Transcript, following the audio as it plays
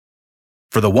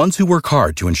For the ones who work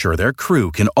hard to ensure their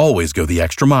crew can always go the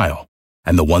extra mile,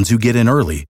 and the ones who get in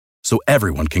early so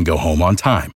everyone can go home on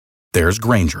time, there's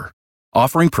Grainger,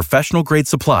 offering professional-grade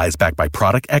supplies backed by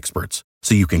product experts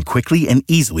so you can quickly and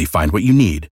easily find what you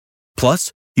need.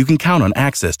 Plus, you can count on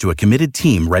access to a committed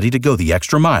team ready to go the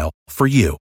extra mile for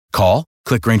you. Call,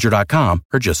 click Grainger.com,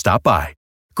 or just stop by.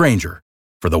 Grainger,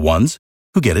 for the ones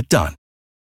who get it done.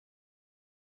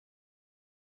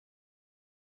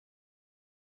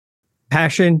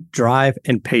 Passion, drive,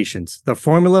 and patience. The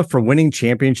formula for winning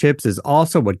championships is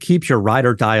also what keeps your ride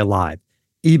or die alive.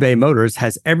 eBay Motors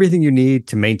has everything you need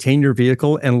to maintain your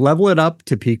vehicle and level it up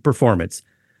to peak performance.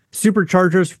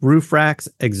 Superchargers, roof racks,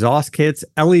 exhaust kits,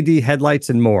 LED headlights,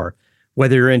 and more.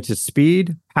 Whether you're into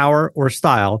speed, power, or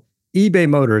style, eBay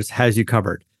Motors has you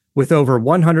covered. With over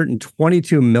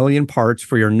 122 million parts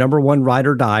for your number one ride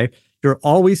or die, you'll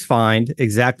always find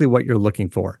exactly what you're looking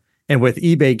for. And with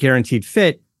eBay Guaranteed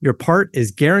Fit, your part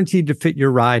is guaranteed to fit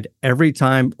your ride every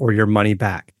time or your money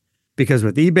back. Because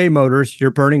with eBay Motors, you're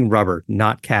burning rubber,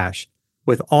 not cash.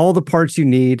 With all the parts you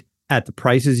need at the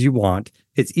prices you want,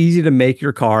 it's easy to make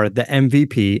your car the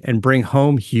MVP and bring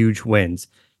home huge wins.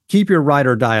 Keep your ride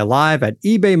or die alive at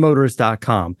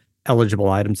ebaymotors.com. Eligible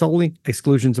items only.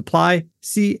 Exclusions apply.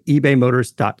 See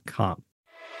ebaymotors.com.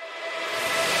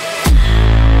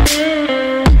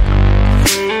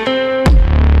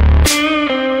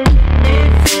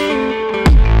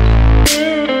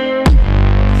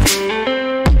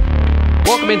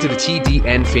 Welcome into the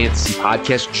TDN Fantasy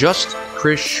Podcast. Just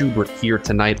Chris Schubert here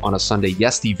tonight on a Sunday.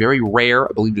 Yes, the very rare,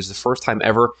 I believe it is the first time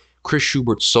ever, Chris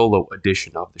Schubert solo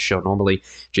edition of the show. Normally,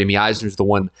 Jamie Eisner's the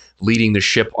one leading the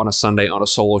ship on a Sunday on a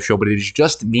solo show, but it is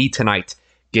just me tonight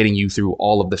getting you through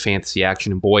all of the fantasy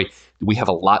action. And boy, we have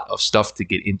a lot of stuff to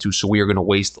get into, so we are going to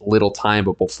waste little time.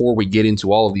 But before we get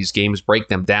into all of these games, break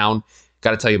them down,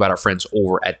 got to tell you about our friends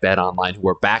over at BetOnline, who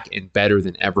are back and better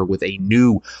than ever with a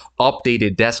new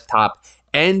updated desktop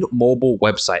and mobile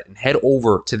website. And head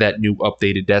over to that new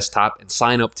updated desktop and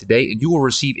sign up today, and you will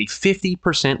receive a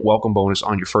 50% welcome bonus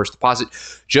on your first deposit.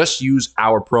 Just use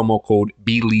our promo code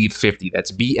BELIEVE50.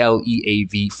 That's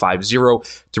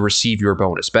BLEAV50 to receive your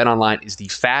bonus. BetOnline is the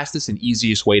fastest and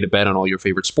easiest way to bet on all your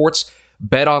favorite sports.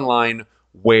 BetOnline,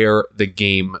 where the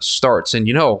game starts. And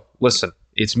listen,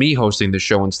 it's me hosting the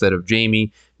show instead of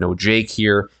Jamie. No Jake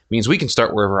here. Means we can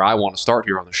start wherever I want to start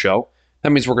here on the show. That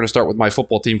means we're going to start with my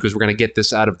football team because we're going to get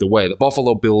this out of the way. The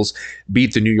Buffalo Bills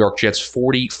beat the New York Jets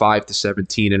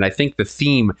 45-17. And I think the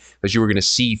theme that you were going to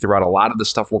see throughout a lot of the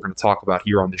stuff we're going to talk about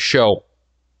here on the show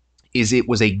is it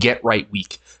was a get-right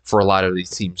week for a lot of these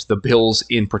teams. The Bills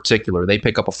in particular, they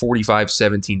pick up a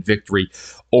 45-17 victory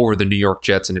over the New York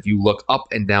Jets. And if you look up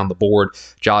and down the board,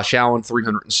 Josh Allen,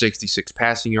 366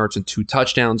 passing yards and 2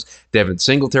 touchdowns. Devin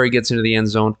Singletary gets into the end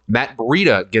zone. Matt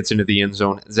Breida gets into the end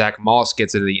zone. Zach Moss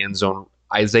gets into the end zone.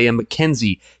 Isaiah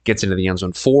McKenzie gets into the end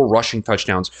zone. 4 rushing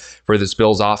touchdowns for this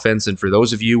Bills offense. And for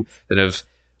those of you that have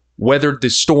weathered the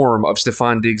storm of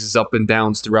Stephon Diggs' up and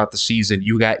downs throughout the season,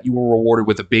 you were rewarded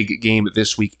with a big game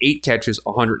this week. 8 catches,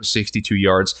 162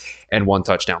 yards, and 1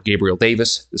 touchdown. Gabriel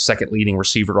Davis, the second leading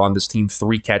receiver on this team,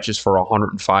 3 catches for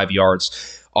 105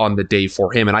 yards on the day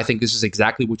for him. And I think this is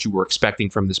exactly what you were expecting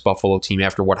from this Buffalo team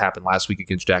after what happened last week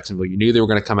against Jacksonville. You knew they were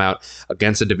going to come out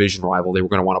against a division rival. They were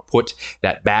going to want to put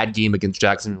that bad game against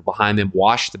Jacksonville behind them,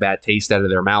 wash the bad taste out of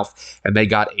their mouth, and they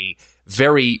got a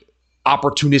very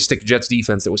opportunistic Jets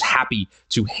defense that was happy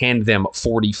to hand them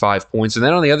 45 points. And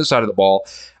then on the other side of the ball,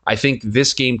 I think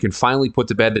this game can finally put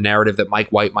to bed the narrative that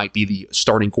Mike White might be the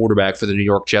starting quarterback for the New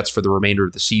York Jets for the remainder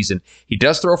of the season. He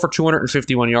does throw for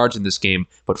 251 yards in this game,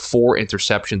 but 4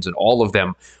 interceptions, and all of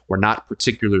them were not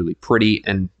particularly pretty.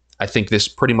 And I think this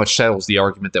pretty much settles the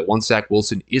argument that once Zach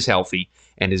Wilson is healthy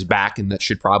and is back, and that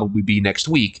should probably be next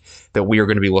week, that we are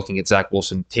going to be looking at Zach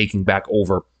Wilson taking back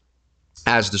over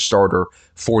as the starter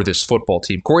for this football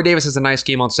team. Corey Davis has a nice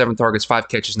game on 7 targets, 5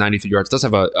 catches, 93 yards. Does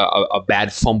have a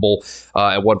bad fumble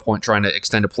at one point trying to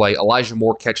extend a play. Elijah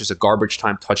Moore catches a garbage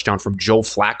time touchdown from Joe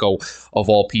Flacco, of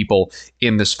all people,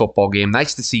 in this football game.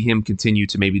 Nice to see him continue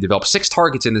to maybe develop. 6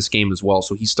 targets in this game as well,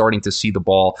 so he's starting to see the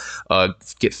ball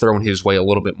get thrown his way a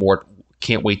little bit more.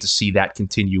 Can't wait to see that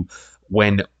continue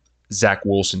when Zach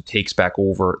Wilson takes back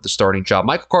over the starting job.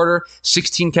 Michael Carter,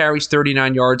 16 carries,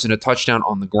 39 yards, and a touchdown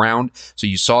on the ground. So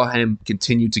you saw him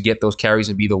continue to get those carries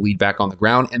and be the lead back on the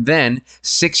ground. And then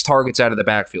 6 targets out of the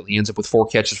backfield. He ends up with 4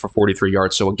 catches for 43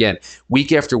 yards. So again,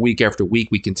 week after week after week,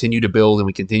 we continue to build and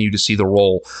we continue to see the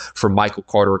role for Michael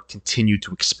Carter continue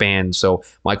to expand. So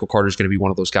Michael Carter is going to be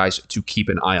one of those guys to keep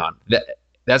an eye on.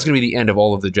 That's going to be the end of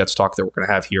all of the Jets talk that we're going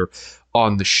to have here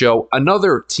on the show.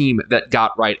 Another team that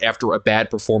got right after a bad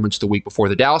performance the week before,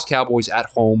 the Dallas Cowboys at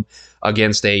home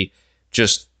against a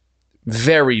just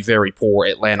very, very poor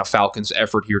Atlanta Falcons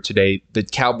effort here today. The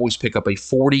Cowboys pick up a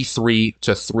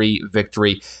 43-3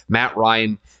 victory. Matt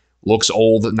Ryan looks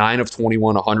old, 9 of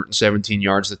 21, 117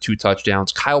 yards, the 2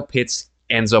 touchdowns. Kyle Pitts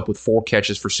ends up with 4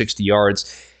 catches for 60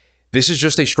 yards. This is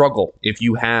just a struggle. If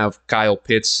you have Kyle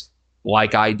Pitts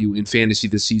like I do in fantasy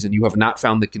this season, you have not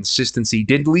found the consistency.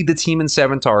 Did lead the team in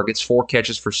 7 targets, 4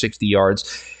 catches for 60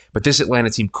 yards, but this Atlanta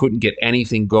team couldn't get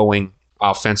anything going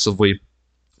offensively.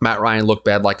 Matt Ryan looked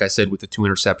bad, like I said, with the 2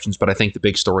 interceptions, but I think the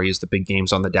big story is the big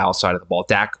games on the Dallas side of the ball.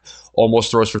 Dak almost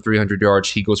throws for 300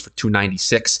 yards. He goes for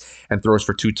 296 and throws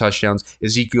for 2 touchdowns.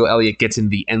 Ezekiel Elliott gets in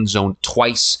the end zone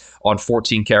twice on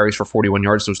 14 carries for 41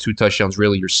 yards. Those 2 touchdowns,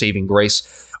 really your saving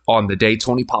grace on the day.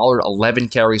 Tony Pollard, 11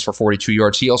 carries for 42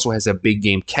 yards. He also has a big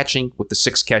game catching with the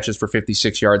 6 catches for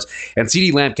 56 yards. And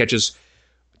CeeDee Lamb catches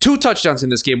 2 touchdowns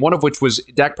in this game, one of which was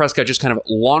Dak Prescott just kind of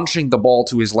launching the ball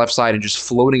to his left side and just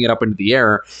floating it up into the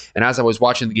air. And as I was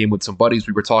watching the game with some buddies,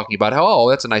 we were talking about how, oh,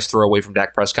 that's a nice throw away from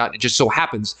Dak Prescott. And it just so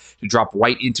happens to drop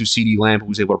right into CeeDee Lamb, who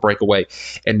was able to break away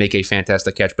and make a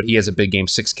fantastic catch. But he has a big game,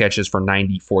 6 catches for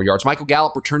 94 yards. Michael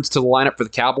Gallup returns to the lineup for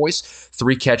the Cowboys,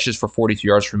 3 catches for 42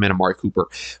 yards from Amari Cooper,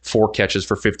 4 catches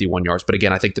for 51 yards. But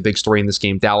again, I think the big story in this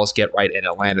game, Dallas get right and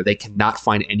Atlanta, they cannot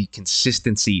find any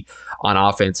consistency on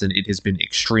offense, and it has been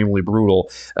extremely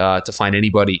brutal to find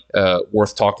anybody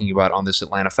worth talking about on this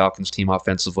Atlanta Falcons team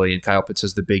offensively. And Kyle Pitts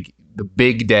has the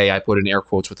big day, I put in air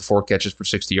quotes, with the 4 catches for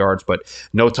 60 yards, but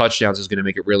no touchdowns is going to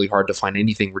make it really hard to find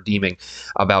anything redeeming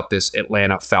about this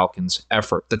Atlanta Falcons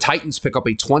effort. The Titans pick up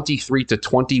a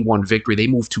 23-21 victory. They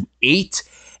move to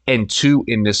 8-2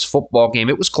 in this football game.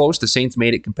 It was close. The Saints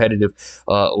made it competitive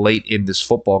late in this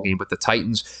football game, but the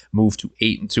Titans moved to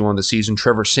 8-2 on the season.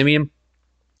 Trevor Siemian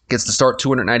gets to start,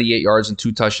 298 yards and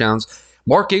 2 touchdowns.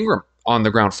 Mark Ingram on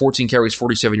the ground, 14 carries,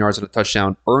 47 yards and a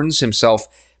touchdown, earns himself,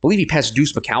 I believe he passed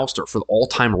Deuce McAllister for the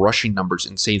all-time rushing numbers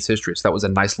in Saints history. So that was a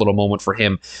nice little moment for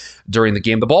him during the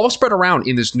game. The ball was spread around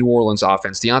in this New Orleans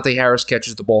offense. Deontay Harris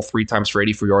catches the ball 3 times for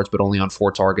 84 yards, but only on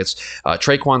 4 targets.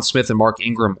 Traquan Smith and Mark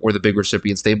Ingram were the big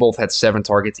recipients. They both had 7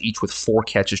 targets, each with 4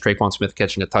 catches. Traquan Smith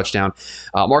catching a touchdown.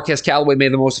 Marquez Callaway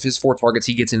made the most of his 4 targets.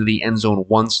 He gets into the end zone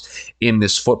once in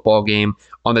this football game.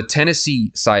 On the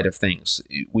Tennessee side of things,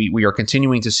 we are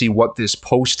continuing to see what this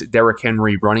post-Derrick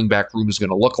Henry running back room is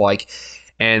going to look like.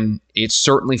 And it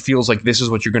certainly feels like this is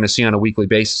what you're going to see on a weekly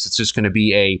basis. It's just going to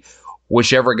be a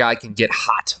whichever guy can get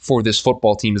hot for this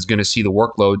football team is going to see the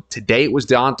workload. Today it was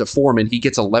D'Onta Foreman. He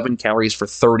gets 11 carries for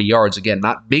 30 yards. Again,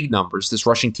 not big numbers. This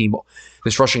rushing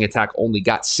attack only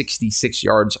got 66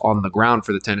 yards on the ground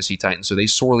for the Tennessee Titans. So they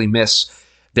sorely miss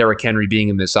Derrick Henry being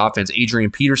in this offense. Adrian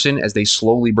Peterson, as they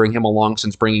slowly bring him along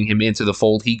since bringing him into the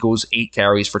fold, he goes 8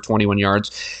 carries for 21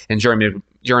 yards. And Jeremy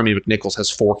McNichols has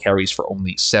 4 carries for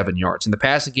only 7 yards. In the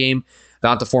passing game,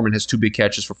 D'Onta Foreman has 2 big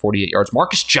catches for 48 yards.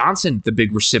 Marcus Johnson, the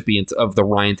big recipient of the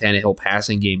Ryan Tannehill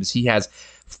passing game, he has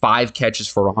 5 catches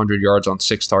for 100 yards on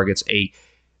 6 targets. A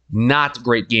not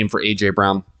great game for A.J.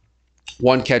 Brown.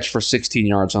 1 catch for 16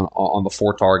 yards on the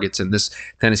 4 targets. And this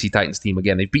Tennessee Titans team,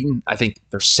 again, they've beaten, I think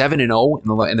they're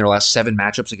 7-0 in their last 7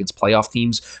 matchups against playoff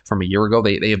teams from a year ago.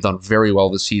 They have done very well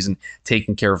this season,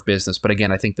 taking care of business. But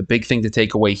again, I think the big thing to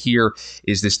take away here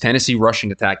is this Tennessee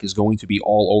rushing attack is going to be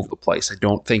all over the place. I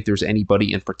don't think there's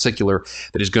anybody in particular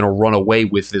that is going to run away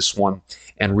with this one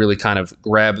and really kind of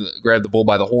grab the bull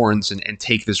by the horns and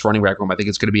take this running back room. I think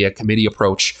it's going to be a committee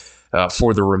approach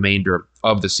for the remainder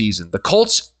of the season. The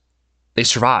Colts, they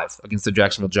survive against the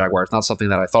Jacksonville Jaguars. Not something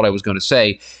that I thought I was going to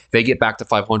say. They get back to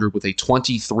 500 with a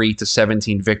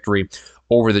 23-17 victory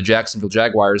over the Jacksonville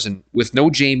Jaguars. And with no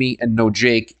Jamie and no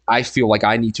Jake, I feel like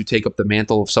I need to take up the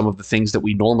mantle of some of the things that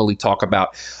we normally talk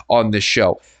about on this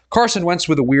show. Carson Wentz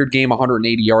with a weird game,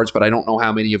 180 yards, but I don't know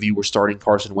how many of you were starting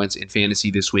Carson Wentz in fantasy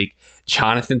this week.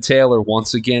 Jonathan Taylor,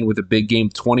 once again, with a big game,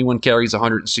 21 carries,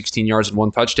 116 yards, and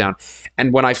 1 touchdown.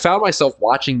 And when I found myself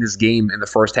watching this game in the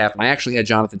first half, and I actually had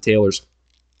Jonathan Taylor's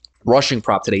rushing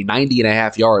prop today,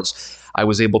 90.5 yards, I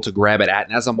was able to grab it at.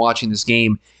 And as I'm watching this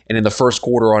game, and in the first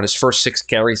quarter, on his first 6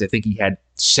 carries, I think he had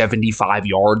 75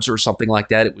 yards or something like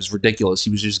that. It was ridiculous. He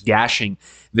was just gashing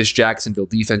this Jacksonville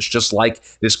defense, just like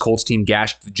this Colts team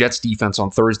gashed the Jets defense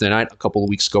on Thursday night a couple of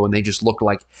weeks ago, and they just looked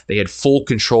like they had full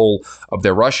control of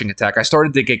their rushing attack. I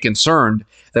started to get concerned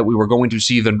that we were going to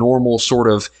see the normal sort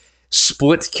of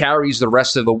split carries the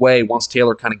rest of the way once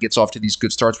Taylor kind of gets off to these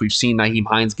good starts. We've seen Nyheim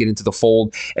Hines get into the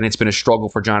fold, and it's been a struggle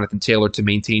for Jonathan Taylor to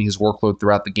maintain his workload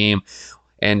throughout the game.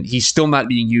 and he's still not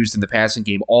being used in the passing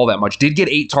game all that much. Did get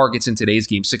 8 targets in today's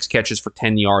game, 6 catches for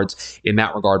 10 yards in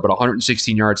that regard, but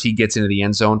 116 yards, he gets into the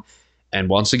end zone. And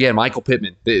once again, Michael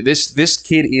Pittman, this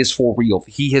kid is for real.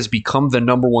 He has become the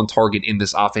number 1 target in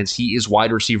this offense. He is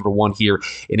wide receiver 1 here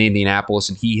in Indianapolis,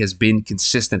 and he has been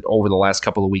consistent over the last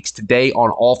couple of weeks. Today, on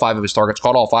all 5 of his targets,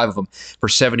 caught all 5 of them for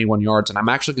 71 yards. And I'm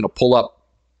actually going to pull up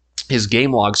his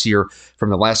game logs here from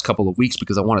the last couple of weeks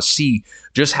because I want to see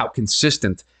just how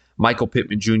consistent Michael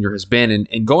Pittman Jr. has been.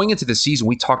 And going into the season,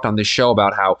 we talked on this show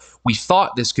about how we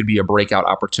thought this could be a breakout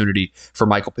opportunity for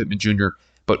Michael Pittman Jr.,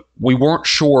 but we weren't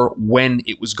sure when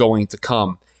it was going to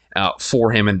come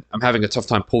for him. And I'm having a tough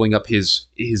time pulling up his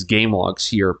game logs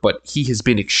here, but he has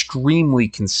been extremely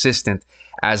consistent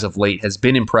as of late, has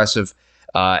been impressive.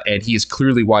 And he is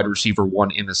clearly wide receiver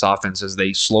 1 in this offense as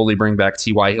they slowly bring back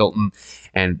T.Y. Hilton.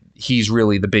 And he's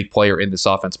really the big player in this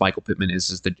offense. Michael Pittman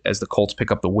is as the Colts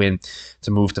pick up the win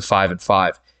to move to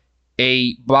 5-5.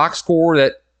 A box score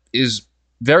that is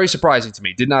very surprising to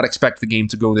me. Did not expect the game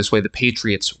to go this way. The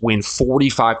Patriots win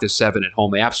 45-7 at home.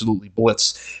 They absolutely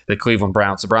blitz the Cleveland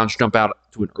Browns. The Browns jump out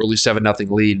to an early 7-0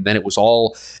 lead, and then it was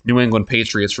all New England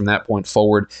Patriots from that point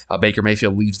forward. Baker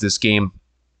Mayfield leaves this game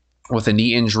with a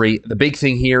knee injury. The big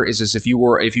thing here is if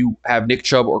you have Nick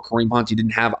Chubb or Kareem Hunt, you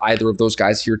didn't have either of those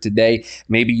guys here today.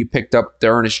 Maybe you picked up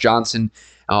D'Ernest Johnson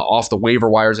off the waiver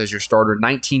wires as your starter.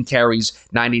 19 carries,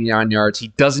 99 yards. He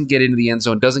doesn't get into the end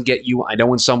zone, doesn't get you. I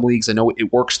know in some leagues, I know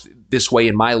it works this way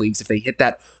in my leagues. If they hit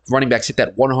that, running backs hit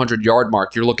that 100-yard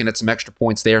mark, you're looking at some extra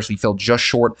points there, so he fell just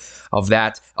short of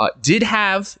that. Did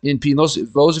have, in those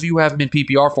of you who have him in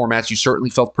PPR formats, you certainly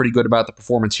felt pretty good about the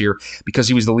performance here because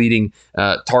he was the leading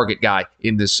target guy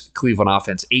in this Cleveland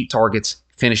offense. 8 targets,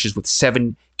 finishes with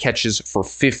 7 catches for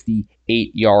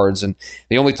 58 yards. And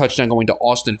the only touchdown going to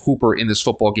Austin Hooper in this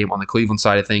football game on the Cleveland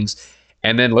side of things.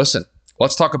 And then listen,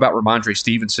 let's talk about Ramondre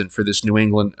Stevenson for this New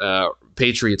England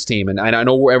Patriots team. And I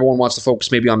know everyone wants to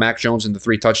focus maybe on Mac Jones and the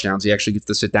 3 touchdowns. He actually gets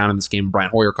to sit down in this game. Brian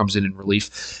Hoyer comes in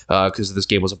relief because this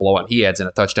game was a blowout. He adds in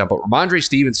a touchdown. But Ramondre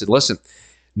Stevenson, listen,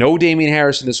 no Damian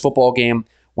Harris in this football game.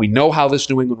 We know how this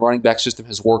New England running back system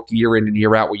has worked year in and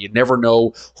year out, where you never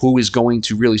know who is going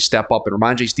to really step up. And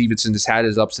Ramondre Stevenson has had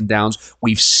his ups and downs.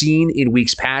 We've seen in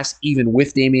weeks past, even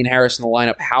with Damian Harris in the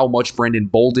lineup, how much Brendan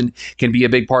Bolden can be a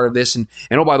big part of this. And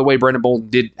oh, by the way, Brendan Bolden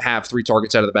did have 3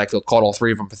 targets out of the backfield, caught all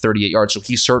 3 of them for 38 yards, so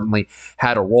he certainly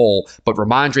had a role. But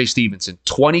Ramondre Stevenson,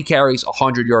 20 carries,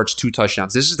 100 yards, 2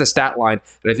 touchdowns. This is the stat line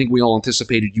that I think we all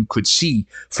anticipated you could see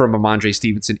from Ramondre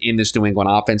Stevenson in this New England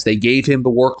offense. They gave him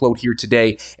the workload here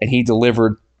today, and he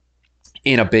delivered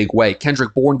in a big way.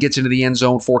 Kendrick Bourne gets into the end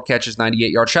zone, 4 catches,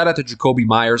 98 yards. Shout out to Jacoby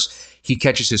Myers. He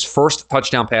catches his first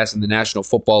touchdown pass in the National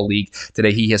Football League.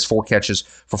 Today he has 4 catches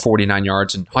for 49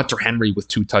 yards. And Hunter Henry with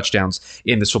 2 touchdowns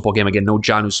in this football game. Again, no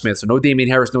Jonnu Smith. So no Damian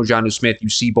Harris, no Jonnu Smith. You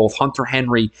see both Hunter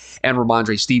Henry and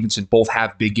Ramondre Stevenson both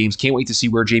have big games. Can't wait to see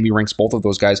where Jamie ranks both of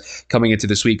those guys coming into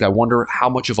this week. I wonder how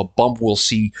much of a bump we'll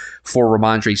see for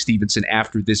Ramondre Stevenson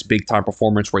after this big-time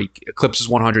performance where he eclipses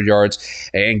 100 yards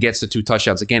and gets the 2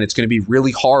 touchdowns. Again, it's going to be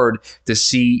really hard to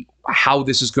see how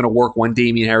this is going to work when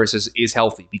Damian Harris is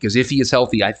healthy. Because if he is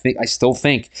healthy, I still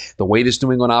think the way this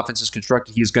New England offense is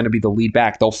constructed, he is going to be the lead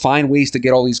back. They'll find ways to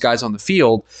get all these guys on the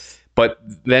field, but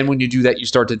then when you do that, you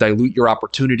start to dilute your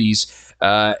opportunities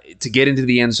to get into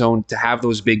the end zone, to have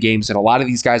those big games. And a lot of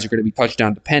these guys are going to be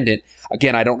touchdown dependent.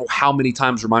 Again, I don't know how many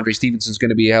times Ramondre Stevenson is going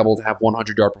to be able to have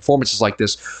 100-yard performances like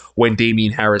this when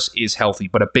Damian Harris is healthy,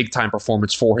 but a big-time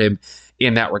performance for him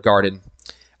in that regard. And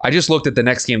I just looked at the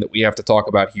next game that we have to talk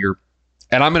about here,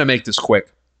 and I'm going to make this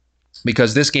quick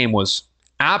because this game was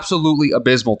absolutely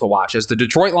abysmal to watch as the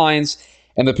Detroit Lions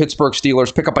and the Pittsburgh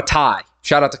Steelers pick up a tie.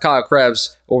 Shout out to Kyle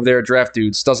Krebs over there at Draft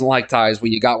Dudes. Doesn't like ties. Well,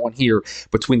 you got one here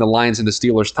between the Lions and the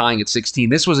Steelers tying at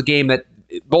 16. This was a game that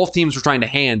both teams were trying to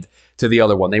hand to the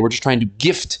other one. They were just trying to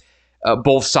gift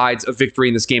both sides of victory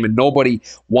in this game, and nobody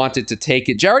wanted to take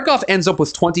it. Jared Goff ends up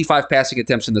with 25 passing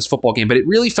attempts in this football game, but it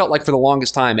really felt like for the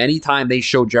longest time, anytime they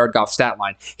showed Jared Goff's stat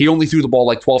line, he only threw the ball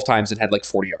like 12 times and had like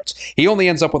 40 yards. He only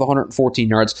ends up with 114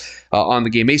 yards on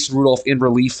the game. Mason Rudolph in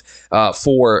relief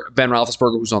for Ben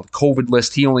Roethlisberger, who's on the COVID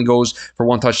list. He only goes for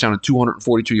 1 touchdown and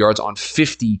 242 yards on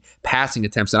 50 passing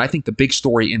attempts. And I think the big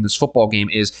story in this football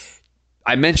game is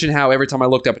I mentioned how every time I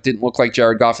looked up, it didn't look like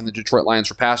Jared Goff and the Detroit Lions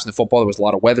were passing the football. There was a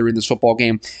lot of weather in this football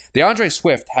game. DeAndre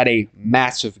Swift had a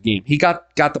massive game. He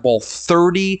got the ball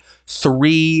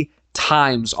 33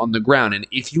 times on the ground. And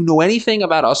if you know anything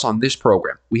about us on this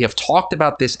program, we have talked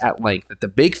about this at length, that the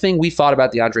big thing we thought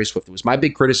about DeAndre Swift, it was my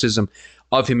big criticism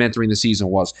of him entering the season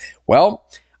was, well,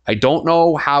 I don't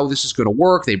know how this is going to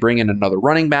work. They bring in another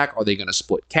running back. Are they going to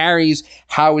split carries?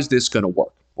 How is this going to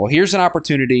work? Well, here's an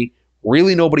opportunity.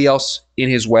 Really nobody else in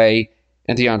his way.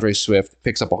 And DeAndre Swift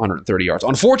picks up 130 yards.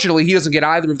 Unfortunately, he doesn't get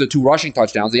either of the 2 rushing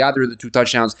touchdowns, either of the 2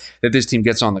 touchdowns that this team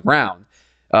gets on the ground.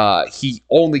 He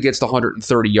only gets the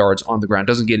 130 yards on the ground,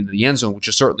 doesn't get into the end zone, which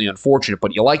is certainly unfortunate,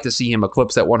 but you like to see him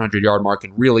eclipse that 100-yard mark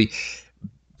and really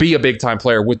be a big-time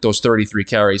player with those 33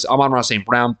 carries. Amon-Ra St.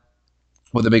 Brown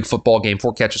with a big football game,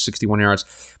 4 catches, 61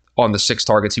 yards on the 6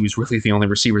 targets. He was really the only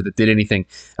receiver that did anything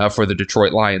for the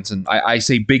Detroit Lions. And I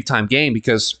say big-time game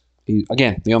because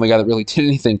again, the only guy that really did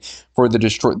anything for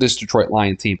this Detroit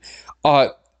Lion team.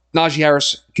 Najee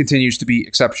Harris continues to be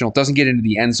exceptional. Doesn't get into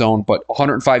the end zone, but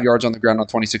 105 yards on the ground on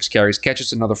 26 carries,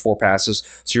 catches another 4 passes.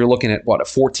 So you're looking at, a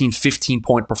 14,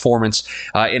 15-point performance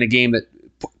in a game that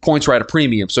points are at a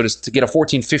premium. So to get a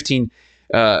 14,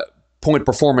 15-point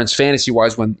performance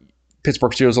fantasy-wise when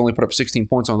Pittsburgh Steelers only put up 16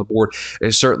 points on the board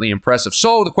is certainly impressive.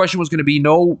 So the question was going to be,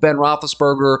 no Ben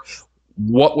Roethlisberger.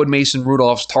 What would Mason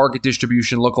Rudolph's target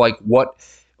distribution look like?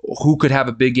 Who could have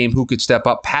a big game? Who could step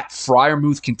up? Pat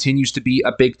Freiermuth continues to be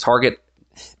a big target.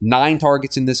 9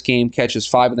 targets in this game, catches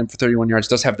 5 of them for 31 yards.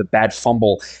 Does have the bad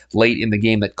fumble late in the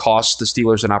game that costs the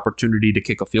Steelers an opportunity to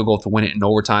kick a field goal to win it in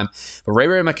overtime. But Ray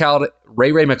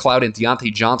McLeod and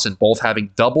Deontay Johnson both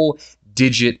having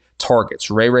double-digit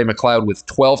targets. Ray McLeod with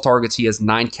 12 targets. He has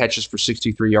 9 catches for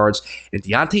 63 yards. And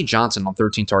Deontay Johnson on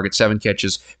 13 targets, 7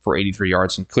 catches for 83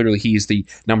 yards. And clearly he is the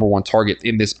number 1 target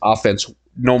in this offense,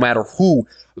 no matter who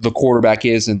the quarterback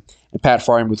is. And Pat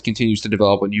Freiermuth continues to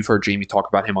develop. And you've heard Jamie talk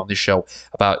about him on this show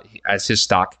about as his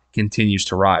stock continues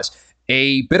to rise.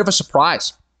 A bit of a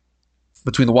surprise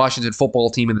between the Washington football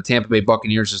team and the Tampa Bay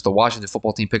Buccaneers as the Washington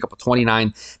football team pick up a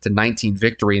 29-19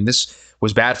 victory. And this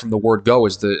was bad from the word go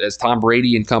as Tom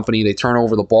Brady and company, they turn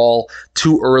over the ball.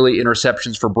 2 early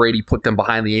interceptions for Brady put them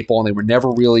behind the 8 ball, and they were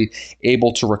never really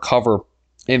able to recover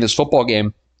in this football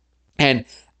game. And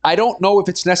I don't know if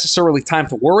it's necessarily time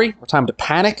to worry or time to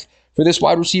panic for this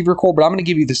wide receiver core, but I'm going to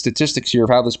give you the statistics here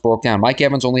of how this broke down. Mike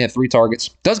Evans only had 3 targets.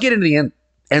 Does get into the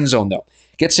end zone, though.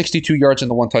 Gets 62 yards and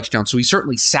the 1 touchdown. So he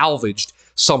certainly salvaged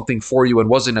something for you and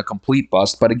wasn't a complete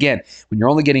bust. But again, when you're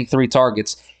only getting 3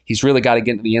 targets, he's really got to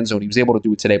get into the end zone. He was able to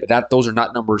do it today, but those are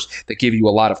not numbers that give you a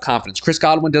lot of confidence. Chris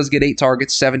Godwin does get 8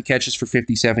 targets, 7 catches for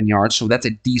 57 yards, so that's a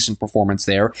decent performance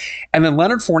there. And then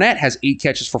Leonard Fournette has 8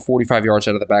 catches for 45 yards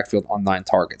out of the backfield on 9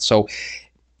 targets. So,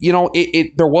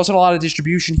 there wasn't a lot of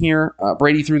distribution here.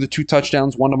 Brady threw the 2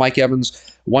 touchdowns, 1 to Mike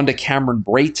Evans, 1 to Cameron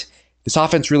Brate. This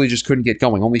offense really just couldn't get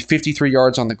going. Only 53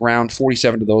 yards on the ground.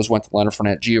 47 of those went to Leonard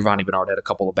Fournette. Giovanni Bernard had a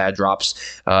couple of bad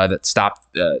drops that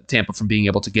stopped Tampa from being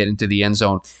able to get into the end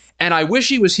zone. And I wish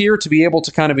he was here to be able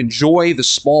to kind of enjoy the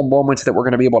small moments that we're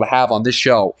going to be able to have on this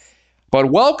show. But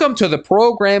welcome to the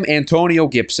program, Antonio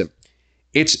Gibson.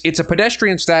 It's a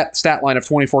pedestrian stat line of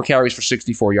 24 carries for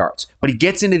 64 yards. But he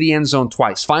gets into the end zone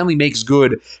twice. Finally makes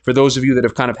good for those of you that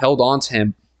have kind of held on to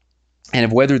him and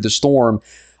have weathered the storm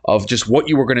of just what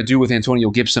you were going to do with Antonio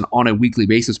Gibson on a weekly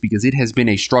basis because it has been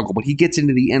a struggle. But he gets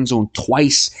into the end zone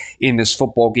twice in this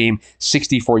football game,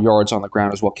 64 yards on the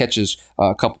ground as well, catches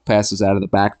a couple passes out of the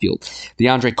backfield.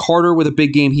 DeAndre Carter with a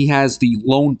big game. He has the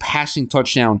lone passing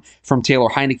touchdown from Taylor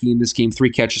Heineke in this game,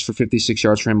 3 catches for 56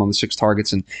 yards for him on the 6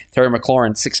 targets. And Terry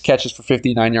McLaurin, 6 catches for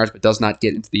 59 yards, but does not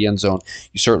get into the end zone.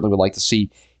 You certainly would like to see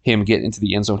him get into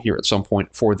the end zone here at some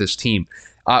point for this team.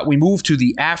 We move to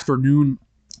the afternoon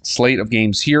slate of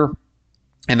games here.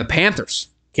 And the Panthers,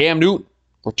 Cam Newton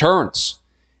returns.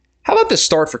 How about this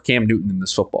start for Cam Newton in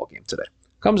this football game today?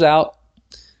 Comes out,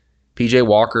 P.J.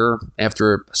 Walker,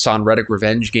 after a Son Reddick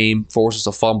revenge game, forces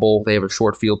a fumble. They have a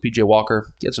short field. P.J.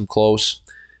 Walker gets him close.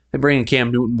 They bring in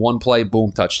Cam Newton, 1 play,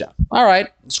 boom, touchdown. All right,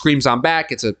 screams on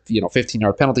back. It's a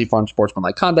 15-yard penalty for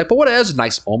unsportsmanlike conduct, but it was a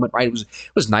nice moment, right? It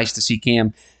was nice to see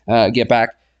Cam get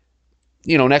back.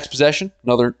 Next possession,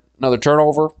 another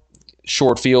turnover.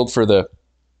 Short field for the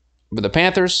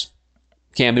Panthers.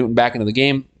 Cam Newton back into the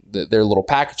game. Their little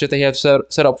package that they have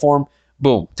set up for him.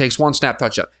 Boom. Takes 1 snap,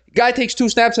 touchdown. Guy takes 2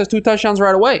 snaps, has 2 touchdowns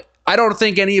right away. I don't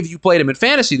think any of you played him in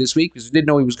fantasy this week because you didn't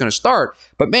know he was going to start.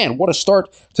 But man, what a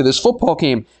start to this football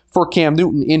game for Cam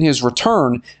Newton in his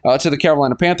return to the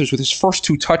Carolina Panthers with his first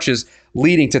 2 touches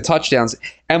leading to touchdowns.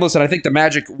 And listen, I think the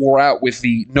magic wore out with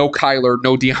the no Kyler,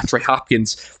 no DeAndre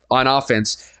Hopkins on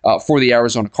offense for the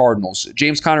Arizona Cardinals.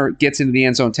 James Conner gets into the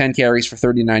end zone, 10 carries for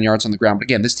 39 yards on the ground. But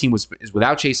again, this team is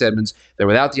without Chase Edmonds. They're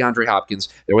without DeAndre Hopkins.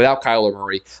 They're without Kyler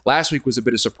Murray. Last week was a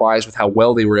bit of surprise with how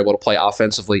well they were able to play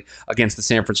offensively against the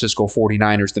San Francisco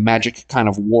 49ers. The magic kind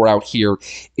of wore out here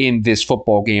in this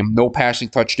football game. No passing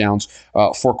touchdowns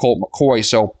for Colt McCoy.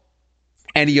 So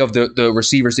any of the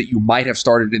receivers that you might have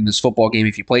started in this football game.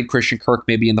 If you played Christian Kirk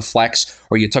maybe in the flex,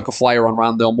 or you took a flyer on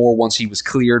Rondale Moore once he was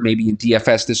cleared, maybe in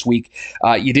DFS this week,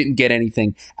 you didn't get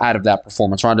anything out of that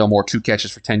performance. Rondale Moore, 2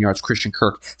 catches for 10 yards. Christian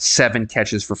Kirk, 7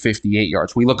 catches for 58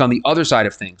 yards. We look on the other side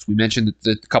of things. We mentioned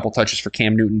the couple touches for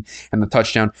Cam Newton and the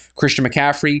touchdown. Christian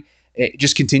McCaffrey, it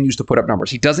just continues to put up numbers.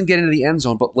 He doesn't get into the end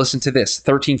zone, but listen to this.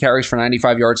 13 carries for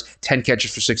 95 yards, 10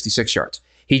 catches for 66 yards.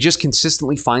 He just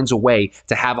consistently finds a way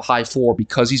to have a high floor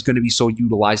because he's going to be so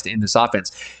utilized in this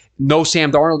offense. No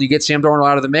Sam Darnold. You get Sam Darnold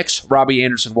out of the mix. Robbie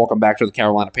Anderson, welcome back to the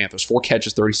Carolina Panthers. 4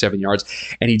 catches, 37 yards,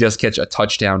 and he does catch a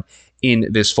touchdown in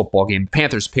this football game. The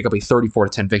Panthers pick up a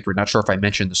 34-10 victory. Not sure if I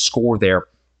mentioned the score there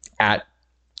at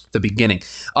the beginning.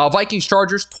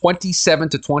 Vikings-Chargers,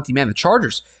 27-20. Man, the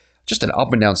Chargers, just an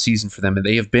up and down season for them, and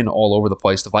they have been all over the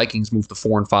place. The Vikings moved to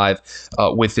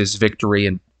 4-5 with this victory,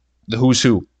 and the who's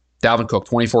who. Dalvin Cook,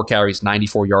 24 carries,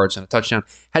 94 yards, and a touchdown.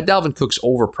 Had Dalvin Cook's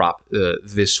over prop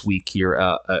this week here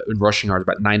in rushing yards,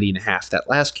 about 90.5. That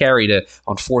last carry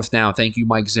on 4th down, thank you,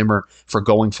 Mike Zimmer, for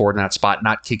going for it in that spot,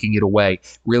 not kicking it away.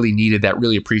 Really needed that,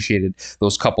 really appreciated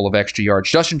those couple of extra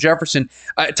yards. Justin Jefferson,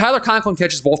 Tyler Conklin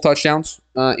catches both touchdowns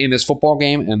in this football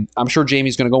game, and I'm sure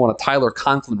Jamie's going to go on a Tyler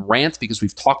Conklin rant because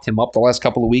we've talked him up the last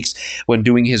couple of weeks when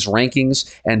doing his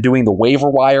rankings and doing the waiver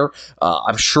wire.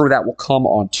 I'm sure that will come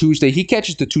on Tuesday. He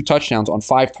catches the 2 touchdowns on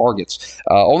 5 targets.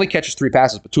 Only catches 3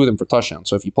 passes, but 2 of them for touchdowns.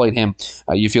 So if you played him,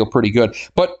 you feel pretty good.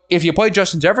 But if you played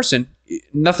Justin Jefferson,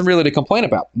 nothing really to complain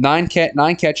about. 9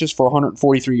 catches for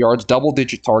 143 yards,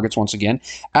 double-digit targets once again.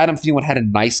 Adam Thielen had a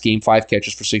nice game, 5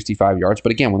 catches for 65 yards.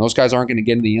 But again, when those guys aren't going to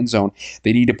get in the end zone,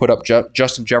 they need to put up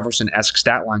Justin Jefferson-esque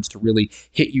stat lines to really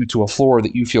hit you to a floor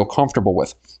that you feel comfortable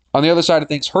with. On the other side of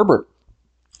things, Herbert,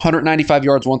 195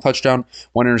 yards, 1 touchdown,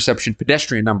 1 interception.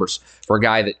 Pedestrian numbers for a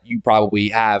guy that you probably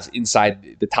have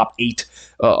inside the top 8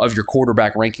 of your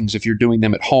quarterback rankings if you're doing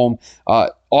them at home.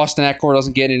 Austin Eckler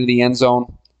doesn't get into the end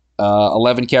zone.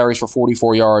 11 carries for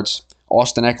 44 yards.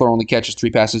 Austin Eckler only catches 3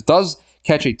 passes. Does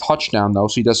catch a touchdown, though,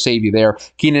 so he does save you there.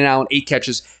 Keenan Allen, 8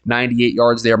 catches, 98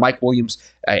 yards there. Mike Williams,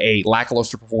 a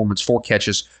lackluster performance, 4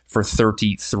 catches for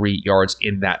 33 yards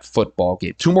in that football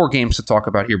game. 2 more games to talk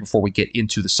about here before we get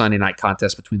into the Sunday night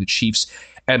contest between the Chiefs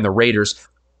and the Raiders.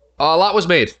 A lot was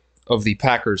made of the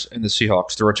Packers and the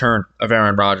Seahawks, the return of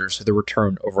Aaron Rodgers, the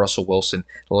return of Russell Wilson,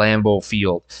 Lambeau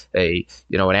Field,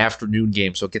 an afternoon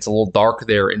game, so it gets a little dark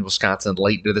there in Wisconsin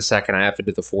late into the second half,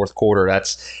 into the fourth quarter.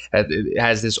 It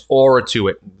has this aura to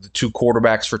it. The 2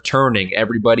 quarterbacks returning,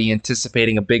 everybody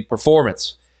anticipating a big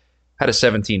performance. How does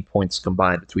 17 points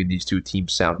combined between these 2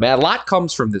 teams sound? Man, a lot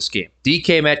comes from this game.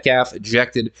 DK Metcalf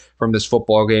ejected from this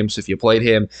football game, so if you played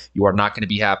him, you are not going to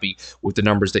be happy with the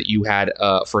numbers that you had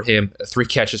for him. 3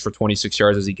 catches for 26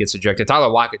 yards as he gets ejected. Tyler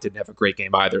Lockett didn't have a great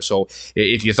game either, so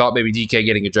if you thought maybe DK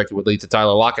getting ejected would lead to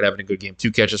Tyler Lockett having a good game,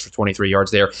 2 catches for 23 yards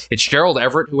there. It's Gerald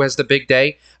Everett who has the big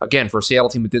day. Again, for a Seattle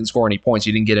team that didn't score any points,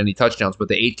 he didn't get any touchdowns, but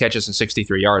the 8 catches and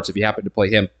 63 yards, if you happen to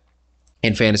play him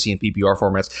in fantasy and PPR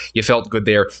formats, you felt good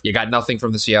there. You got nothing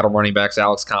from the Seattle running backs,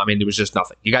 Alex Common. It was just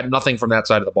nothing. You got nothing from that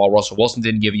side of the ball. Russell Wilson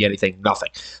didn't give you anything, nothing.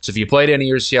 So if you played any of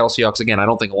your Seattle Seahawks, again, I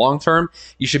don't think long-term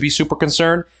you should be super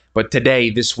concerned, but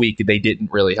today, this week, they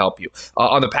didn't really help you.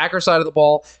 On the Packers side of the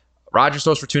ball, Rodgers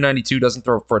throws for 292, doesn't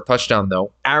throw for a touchdown,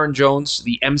 though. Aaron Jones,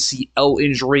 the MCL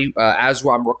injury, as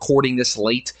I'm recording this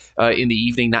late in the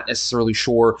evening, not necessarily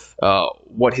sure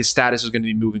what his status is going to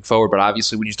be moving forward, but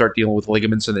obviously when you start dealing with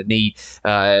ligaments in the knee,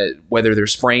 whether they're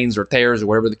sprains or tears or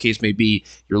whatever the case may be,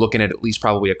 you're looking at least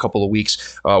probably a couple of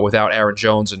weeks without Aaron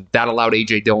Jones, and that allowed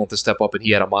A.J. Dillon to step up, and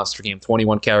he had a monster game.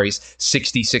 21 carries,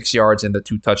 66 yards, and the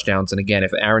 2 touchdowns. And again,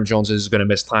 if Aaron Jones is going to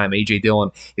miss time, A.J.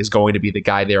 Dillon is going to be the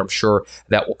guy there. I'm sure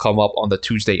that will come up on the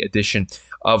Tuesday edition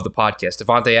of the podcast.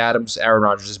 Devontae Adams, Aaron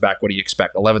Rodgers is back. What do you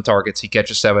expect? 11 targets. He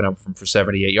catches 7 of them for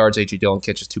 78 yards. A.J. Dillon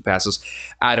catches 2 passes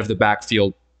out of the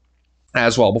backfield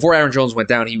as well. Before Aaron Jones went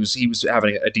down, he was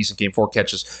having a decent game, 4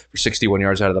 catches for 61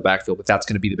 yards out of the backfield. But that's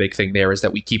going to be the big thing there, is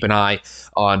that we keep an eye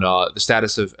on the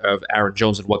status of Aaron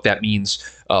Jones and what that means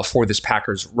for this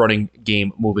Packers running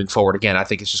game moving forward. Again, I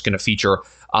think it's just going to feature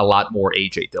a lot more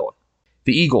A.J. Dillon.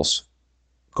 The Eagles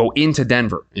go into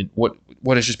Denver in what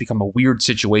has just become a weird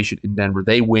situation in Denver.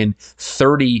 They win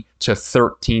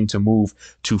 30-13 to move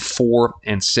to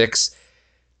 4-6.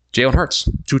 Jalen Hurts,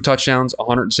 2 touchdowns,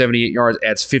 178 yards,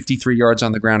 adds 53 yards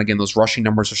on the ground. Again, those rushing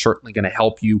numbers are certainly going to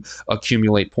help you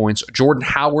accumulate points. Jordan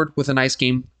Howard with a nice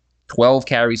game, 12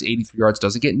 carries, 83 yards,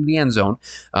 doesn't get into the end zone,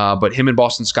 but him and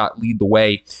Boston Scott lead the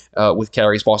way with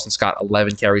carries. Boston Scott,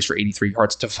 11 carries for 83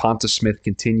 yards. Devonta Smith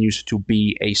continues to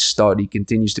be a stud. He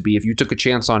continues to be, if you took a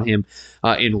chance on him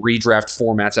in redraft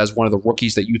formats as one of the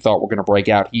rookies that you thought were going to break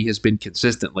out, he has been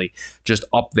consistently just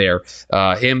up there.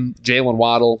 Him, Jalen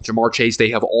Waddle, Jamar Chase, they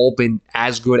have all been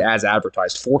as good as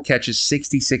advertised. 4 catches,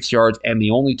 66 yards, and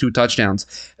the only 2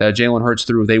 touchdowns that Jalen Hurts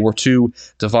threw, they were to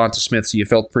Devonta Smith, so you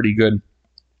felt pretty good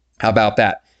about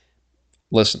that.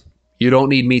 Listen, you don't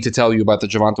need me to tell you about the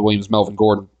Javonte Williams, Melvin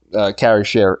Gordon carry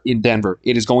share in Denver.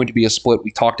 It is going to be a split.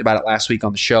 We talked about it last week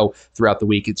on the show throughout the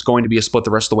week. It's going to be a split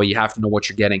the rest of the way. You have to know what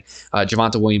you're getting.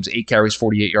 Javonte Williams, 8 carries,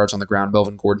 48 yards on the ground.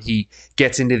 Melvin Gordon, he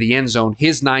gets into the end zone.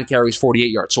 His 9 carries, 48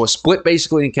 yards. So a split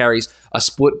basically in carries, a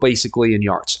split basically in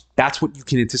yards. That's what you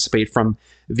can anticipate from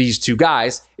these 2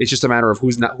 guys. It's just a matter of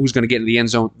who's going to get in the end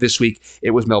zone this week.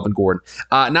 It was Melvin Gordon.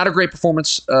 Not a great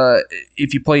performance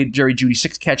if you played Jerry Jeudy,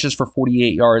 6 catches for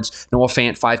 48 yards. Noah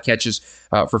Fant, 5 catches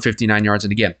for 59 yards.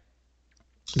 And again,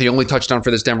 the only touchdown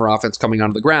for this Denver offense coming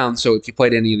onto the ground. So if you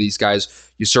played any of these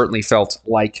guys, you certainly felt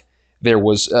like there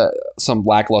was some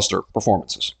lackluster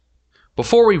performances.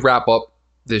 Before we wrap up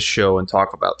this show and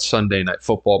talk about Sunday Night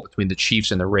Football between the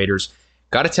Chiefs and the Raiders,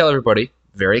 got to tell everybody,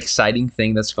 very exciting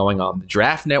thing that's going on. The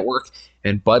Draft Network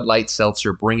and Bud Light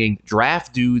Seltzer bringing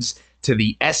Draft Dudes to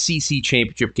the SEC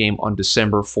Championship game on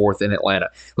December 4th in Atlanta.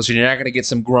 Listen, you're not going to get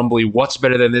some grumbly, what's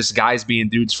better than this, guys being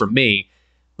dudes from me,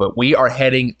 but we are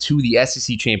heading to the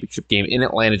SEC Championship game in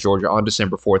Atlanta, Georgia on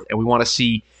December 4th, and we want to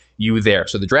see you there.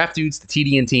 So the Draft Dudes, the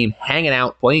TDN team, hanging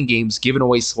out, playing games, giving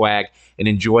away swag, and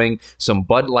enjoying some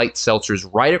Bud Light Seltzers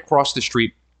right across the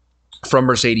street from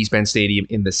Mercedes-Benz Stadium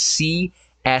in the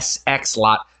CSX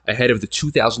lot ahead of the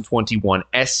 2021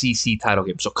 SEC title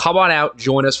game. So come on out,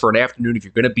 join us for an afternoon if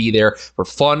you're going to be there for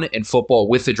fun and football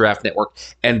with the Draft Network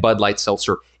and Bud Light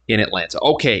Seltzer in Atlanta.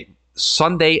 Okay,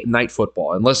 Sunday Night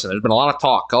Football. And listen, there's been a lot of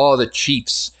talk. Oh, the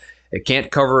Chiefs, they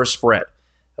can't cover a spread.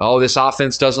 Oh, this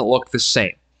offense doesn't look the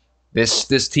same.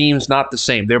 This team's not the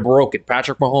same. They're broken.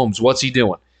 Patrick Mahomes, what's he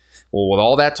doing? Well, with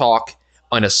all that talk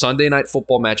on a Sunday Night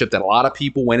Football matchup that a lot of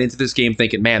people went into this game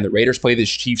thinking, man, the Raiders play this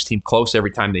Chiefs team close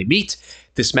every time they meet.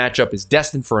 This matchup is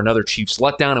destined for another Chiefs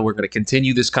letdown, and we're going to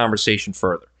continue this conversation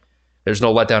further. There's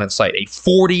no letdown in sight. A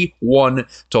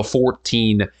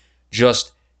 41-14,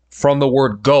 just from the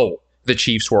word go, the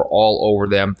Chiefs were all over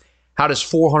them. How does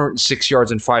 406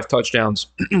 yards and 5 touchdowns,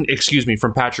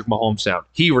 from Patrick Mahomes sound?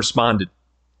 He responded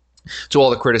to all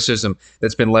the criticism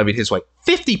that's been levied his way.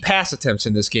 50 pass attempts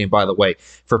in this game, by the way,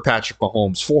 for Patrick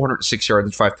Mahomes. 406 yards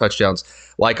and 5 touchdowns.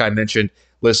 Like I mentioned,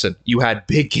 listen, you had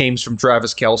big games from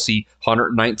Travis Kelce,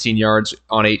 119 yards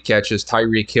on 8 catches.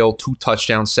 Tyreek Hill, 2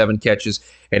 touchdowns, 7 catches,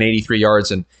 and 83 yards.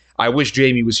 And I wish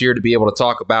Jamie was here to be able to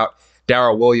talk about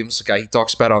Darrell Williams, a guy he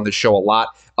talks about on this show a lot.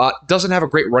 Doesn't have a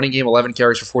great running game, 11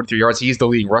 carries for 43 yards. He's the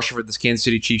leading rusher for this Kansas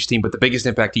City Chiefs team, but the biggest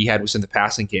impact he had was in the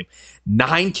passing game.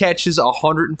 9 catches,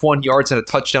 101 yards, and a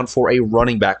touchdown for a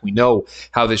running back. We know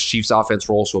how this Chiefs offense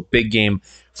rolls, so a big game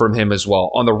from him as well.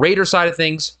 On the Raider side of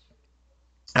things,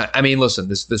 I mean, listen,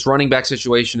 this running back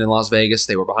situation in Las Vegas,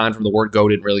 they were behind from the word go,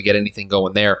 didn't really get anything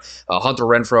going there. Hunter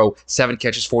Renfrow, 7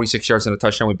 catches, 46 yards, and a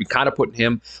touchdown. We've been kind of putting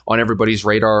him on everybody's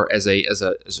radar as a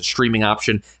streaming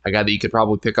option, a guy that you could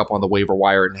probably pick up on the waiver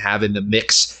wire and have in the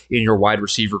mix in your wide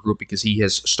receiver group because he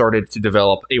has started to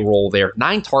develop a role there.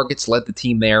 9 targets, led the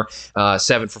team there,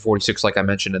 7 for 46, like I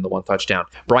mentioned, in the 1 touchdown.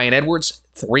 Bryan Edwards,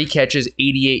 3 catches,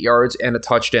 88 yards, and a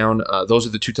touchdown. Those are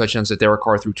the 2 touchdowns that Derek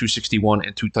Carr threw, 261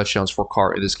 and 2 touchdowns for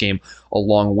Carr in this game,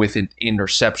 along with an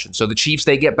interception. So the Chiefs,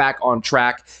 they get back on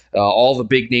track. All the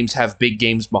big names have big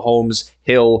games. Mahomes,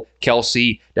 Hill,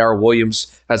 Kelce, Darrell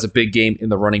Williams has a big game in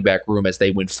the running back room as they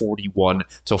win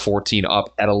 41-14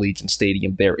 up at Allegiant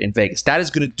Stadium there in Vegas. That is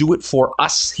going to do it for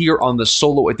us here on the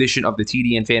solo edition of the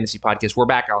TDN Fantasy Podcast. We're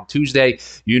back on Tuesday.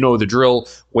 You know the drill.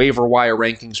 Waiver wire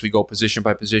rankings. We go position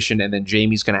by position, and then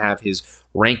Jamie's going to have his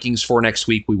rankings for next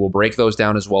week. We will break those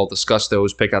down as well, discuss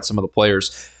those, pick out some of the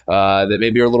players that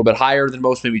maybe are a little bit higher than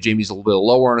most. Maybe Jamie's a little bit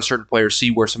lower on a certain player,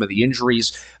 see where some of the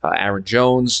injuries, Aaron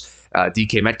Jones,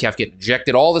 DK Metcalf getting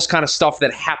ejected, all this kind of stuff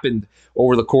that happened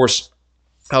over the course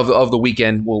of the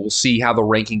weekend. We'll see how the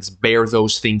rankings bear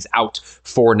those things out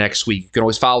for next week. You can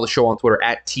always follow the show on Twitter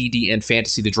at TDN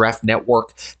Fantasy. The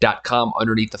draftnetwork.com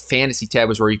underneath the fantasy tab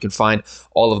is where you can find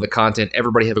all of the content.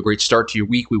 Everybody have a great start to your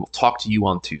week. We will talk to you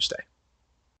on Tuesday.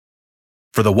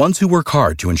 For the ones who work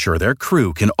hard to ensure their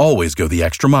crew can always go the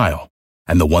extra mile,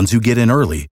 and the ones who get in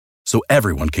early so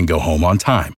everyone can go home on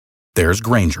time, there's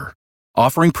Grainger,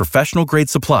 offering professional-grade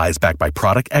supplies backed by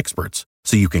product experts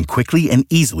so you can quickly and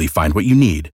easily find what you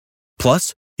need.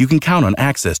 Plus, you can count on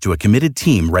access to a committed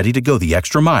team ready to go the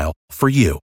extra mile for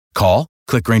you. Call,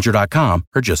 click Grainger.com,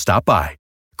 or just stop by.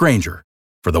 Grainger,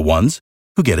 for the ones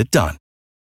who get it done.